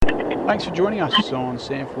Thanks for joining us on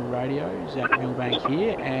Sandfield Radio. Zach Milbank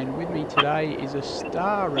here, and with me today is a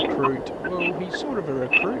star recruit. Well, he's sort of a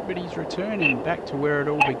recruit, but he's returning back to where it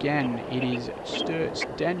all began. It is Sturt's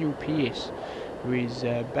Daniel Pearce, who is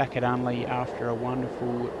back at Unley after a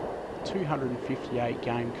wonderful 258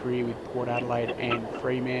 game career with Port Adelaide and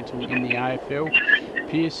Fremantle in the AFL.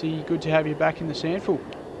 Pearcey, good to have you back in the Sandfield.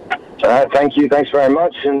 Thank you. Thanks very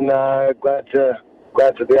much, and glad to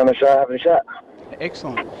be on the show having a chat.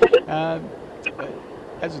 Excellent.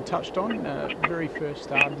 As I touched on, very first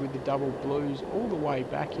started with the Double Blues all the way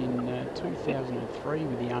back in 2003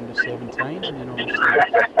 with the under-17, and then obviously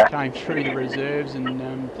came through the reserves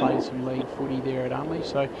and played some league footy there at Unley.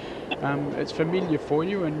 So it's familiar for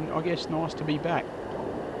you, and I guess nice to be back.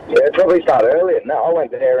 Yeah, it probably started earlier. No, I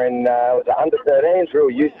went there in it was under-13s,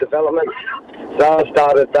 real youth development. So I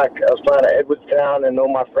started back. I was playing at Edwardstown, and all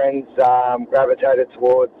my friends gravitated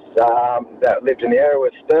towards that lived in the area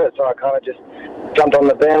with Sturt. So I kind of just jumped on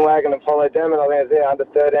the bandwagon and followed them. And I think it was there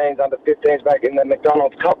under-13s, under-15s back in the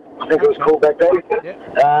McDonald's Cup. I think it was called back then. Yeah.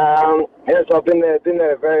 So I've been there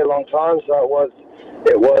a very long time. So it was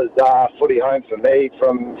footy home for me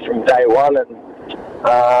from day one, and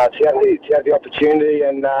to have the opportunity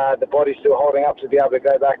and the body still holding up to be able to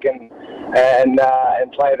go back and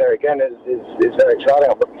play there again is very exciting.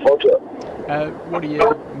 I'm looking forward to it. What are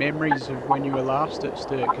your memories of when you were last at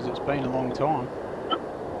Sturt? Because it's been a long time.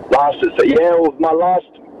 My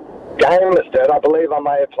last game at Sturt, I believe I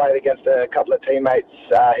may have played against a couple of teammates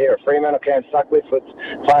here at Fremantle. Cam Sutcliffe was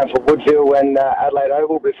playing for Woodville and Adelaide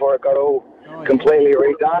Oval before it got all completely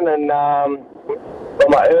redone, and well,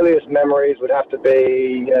 my earliest memories would have to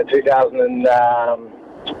be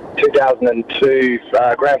 2002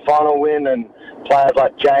 grand final win, and players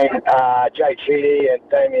like Jay Cheedy and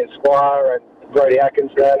Damien Squire and Brody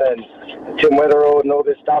Atkinson and Tim Weatherall and all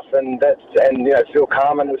this stuff, and Phil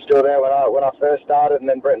Carman was still there when I first started, and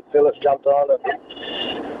then Brenton Phillips jumped on, and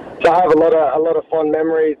so I have a lot of fond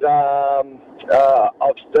memories of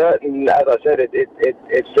Sturt, and as I said, it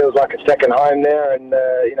feels like a second home there, and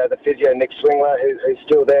the physio Nick Swingler, who's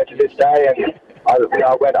still there to this day, and I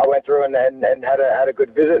went through and had a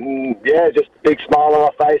good visit, and just big smile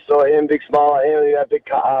on my face. Saw him, big smile at him, big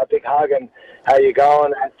hug, and how you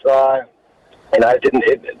going? And so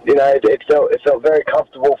it felt very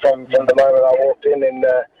comfortable from the moment I walked in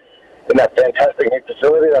that fantastic new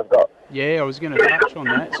facility I've got. Yeah, I was going to touch on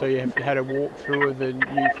that. So you have had a walk through of the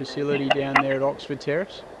new facility down there at Oxford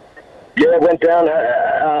Terrace? Yeah, went down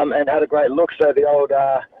and had a great look. So the old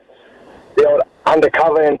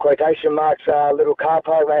undercover in quotation marks little car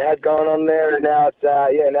park they had going on there, and now it's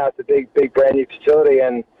a big brand new facility.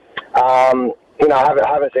 And I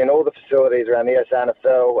haven't seen all the facilities around the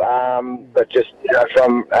SANFL, but just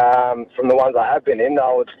from the ones I have been in,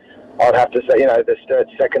 I'd have to say, the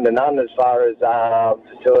Sturt's second to none as far as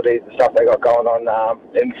facilities and stuff they got going on,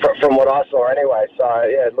 from what I saw anyway. So,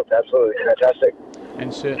 it looked absolutely fantastic.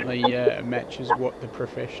 And certainly matches what the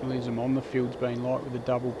professionalism on the field's been like with the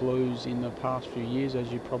Double Blues in the past few years, as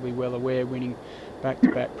you're probably well aware, winning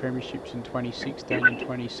back-to-back premierships in 2016 and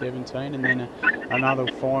 2017, and then another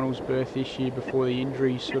finals berth this year before the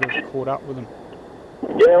injuries sort of caught up with them.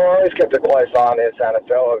 Yeah, well, I always kept a close eye on the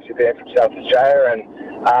SANFL, obviously being from South Australia, and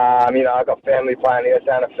I got family playing the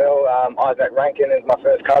SANFL. Isaac Rankin is my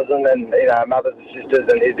first cousin, and mothers and sisters,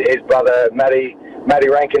 and his brother Matty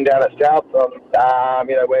Rankin down at South.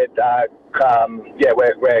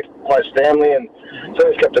 We're close family, and so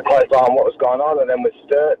always kept a close eye on what was going on. And then with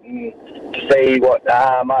Sturt, and to see what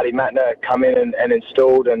Marty Mattner come in and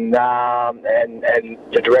installed, and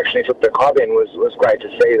the direction he took the club in was great to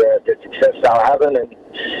see the success they were having. And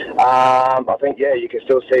I think you can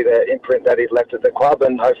still see the imprint that he's left at the club,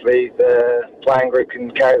 and hopefully the playing group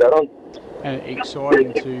can carry that on.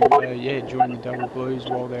 Exciting to join the Double Blues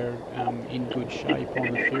while they're in good shape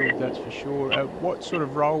on the field, that's for sure. What sort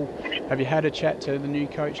of role, have you had a chat to the new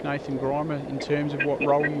coach Nathan Grimer in terms of what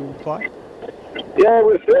role you will play? Yeah,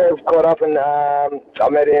 we've caught up, and I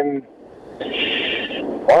met him,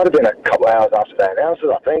 might have been a couple of hours after they announced it,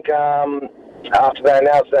 I think. After they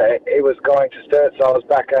announced that he was going to Sturt, so I was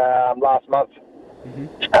back last month.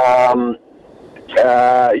 Mm-hmm.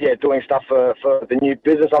 Doing stuff for the new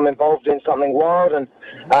business I'm involved in, Something Wild, and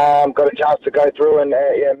got a chance to go through and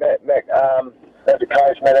met the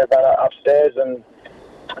coach, met everybody upstairs, and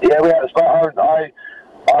we had a spot. I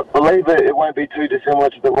believe it won't be too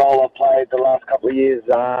dissimilar to the role I've played the last couple of years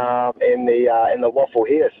in the Waffle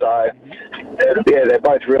here. So they're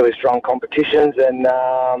both really strong competitions, and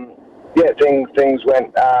things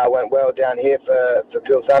went well down here for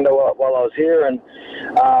Phil Thunder while I was here, and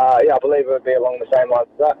I believe it would be along the same lines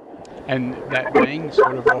as that. And that being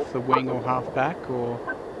sort of off the wing or half back, or?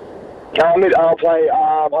 I'll play,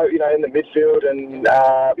 in the midfield and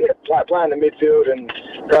play in the midfield and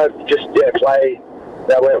play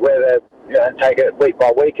where take it week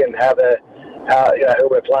by week and who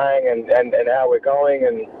we're playing and how we're going,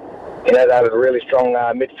 and they have a really strong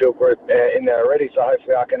midfield group in there already. So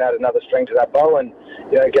hopefully I can add another string to that bow and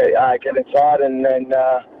get inside and then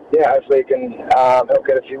hopefully it can help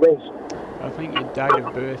get a few wins. I think your date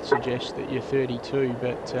of birth suggests that you're 32,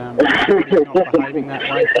 but you're not behaving that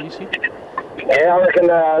way, Piercy. Yeah, I reckon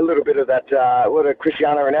a little bit of that. What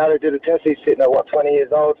Cristiano Ronaldo did a test. He's sitting at 20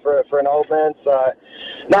 years old for an old man. So,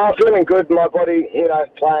 no, I'm feeling good. My body,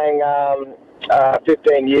 playing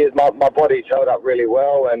 15 years, my body's held up really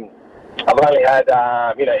well, and I've only had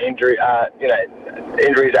injuries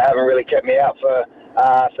that haven't really kept me out for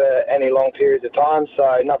any long periods of time.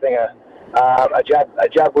 So nothing a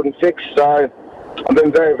jab wouldn't fix. So I've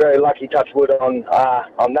been very, very lucky, touch wood, on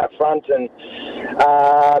that front. And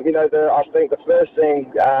I think the first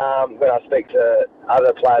thing when I speak to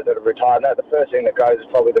other players that have retired, the first thing that goes is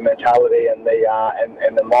probably the mentality and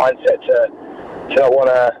the mindset to want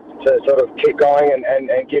to sort of keep going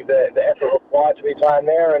and give the effort required to be playing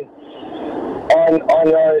there. And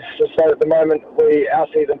so at the moment, our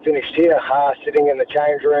season finished here, sitting in the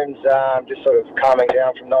change rooms, just sort of calming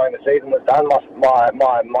down from knowing the season was done.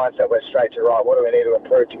 My mindset went straight to, right, what do we need to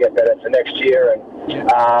improve to get better for next year? And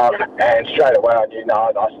straight away I knew,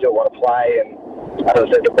 I still want to play. And as I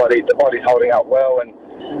said, the body's holding up well. And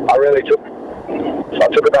I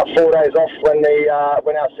took about 4 days off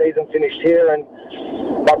when our season finished here, and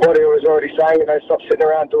my body was already saying, stop sitting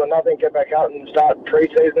around doing nothing, get back out and start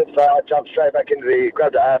pre-season. So I jumped straight back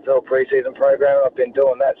grabbed the AFL pre-season program. I've been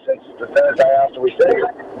doing that since the Thursday after we see.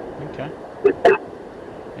 Okay.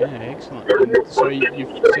 Yeah, excellent. And so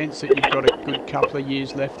you sense that you've got a good couple of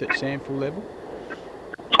years left at SANFL level?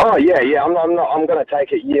 Oh yeah. I'm going to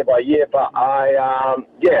take it year by year, but I'm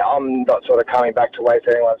not sort of coming back to waste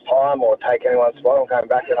anyone's time or take anyone's spot. I'm coming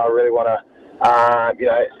back, and I really want to,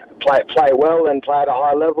 play well and play at a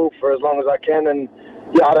high level for as long as I can. And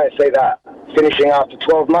I don't see that finishing after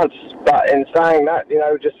 12 months. But in saying that,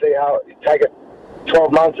 just see how take it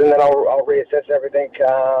 12 months, and then I'll reassess everything.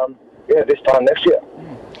 This time next year.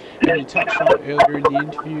 And you touched on it earlier in the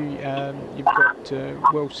interview. You've got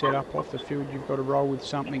well set up off the field. You've got a role with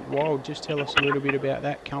Something Wild. Just tell us a little bit about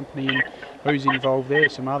that company and who's involved there.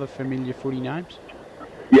 Some other familiar footy names.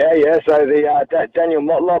 Yeah. So the Daniel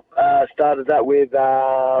Motlop started that with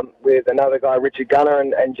another guy, Richard Gunner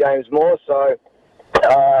and James Moore. So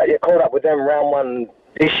caught up with them round one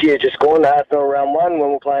this year, just gone to AFL round one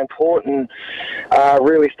when we're playing Port, and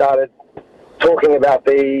really started talking about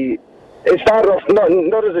It started off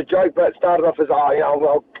not as a joke, but it started off as,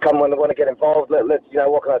 well, come when I want to get involved. Let's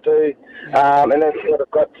what can I do? And then sort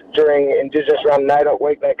of got during Indigenous Run NAIDOC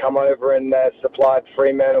week, they come over and supplied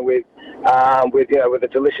Fremantle with a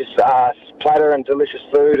delicious platter and delicious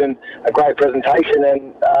food and a great presentation.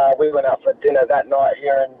 And we went out for dinner that night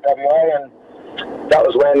here in WA, and that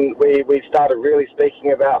was when we started really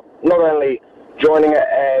speaking about not only joining it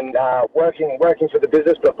and working for the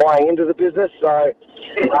business, but buying into the business. So,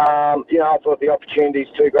 I thought the opportunity is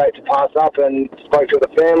too great to pass up, and spoke to the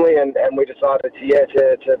family, and we decided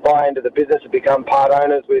to buy into the business and become part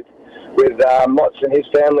owners with Motts and his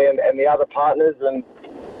family and the other partners. And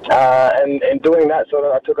doing that,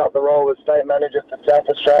 I took up the role as state manager for South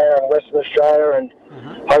Australia and Western Australia, and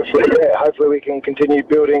hopefully we can continue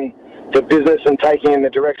building the business and taking in the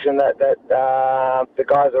direction that the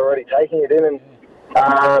guys are already taking it in, and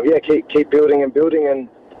keep building and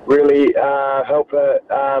really help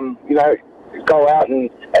go out and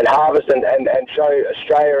harvest and show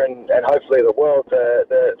Australia and hopefully the world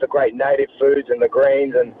the great native foods and the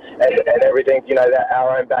greens and everything that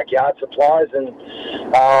our own backyard supplies, and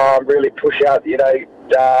really push out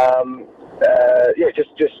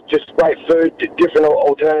just great food, different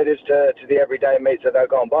alternatives to the everyday meats that they're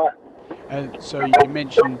going by. So you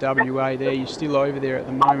mentioned WA there. You're still over there at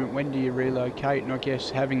the moment. When do you relocate? And I guess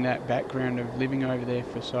having that background of living over there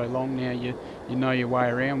for so long now, you know your way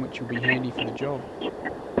around, which will be handy for the job.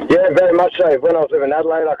 Yeah, very much so. When I was living in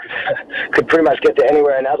Adelaide, I could pretty much get to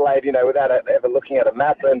anywhere in Adelaide, without ever looking at a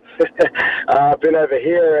map. And I've been over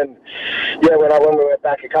here, and when we went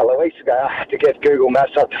back a couple of weeks ago, I had to get Google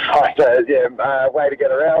Maps up to find a way to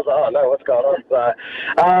get around. I was like, oh no, what's going on? So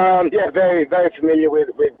very, very familiar with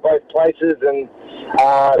both places, and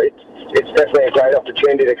it's definitely a great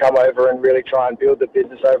opportunity to come over and really try and build the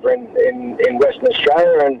business over in Western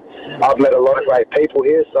Australia. And I've met a lot of great people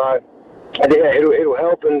here, so yeah, it'll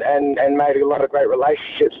help and made a lot of great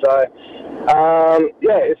relationships. So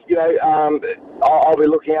yeah, if I'll be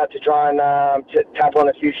looking out to try and tap on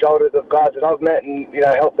a few shoulders of guys that I've met and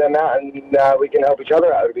help them out, and we can help each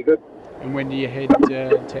other out. It'll be good. And when do you head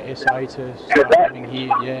to SA to start living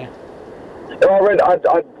here? Yeah.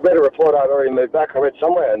 I'd read a report. I'd already moved back. I read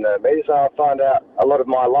somewhere in the media, so I'll find out a lot of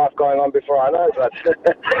my life going on before I know. But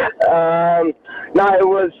no, it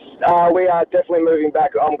was. We are definitely moving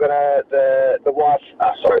back. I'm gonna the wife.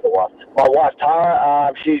 My wife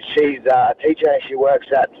Tara. She's a teacher and she works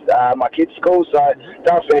at my kids' school. So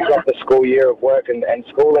they'll finish off the school year of work and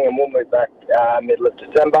schooling, and we'll move back middle of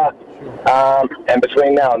December. And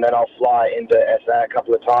between now and then, I'll fly into SA a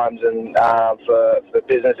couple of times and for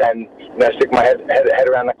business and stick my head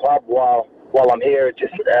around the club while I'm here,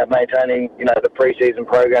 just maintaining the pre-season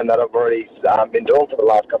program that I've already been doing for the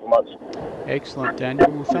last couple of months. Excellent,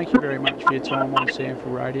 Daniel. Well, thank you very much for your time on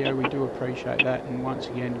SANFL Radio. We do appreciate that, and once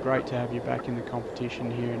again, great to have you back in the competition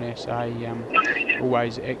here in SA.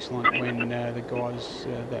 Always excellent when the guys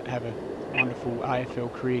that have a wonderful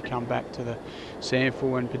AFL career come back to the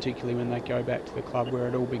SANFL, and particularly when they go back to the club where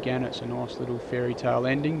it all began. It's a nice little fairy tale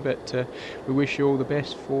ending, but we wish you all the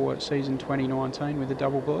best for season 2019 with the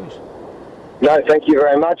Double Blues. No, thank you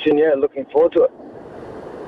very much, and yeah, looking forward to it.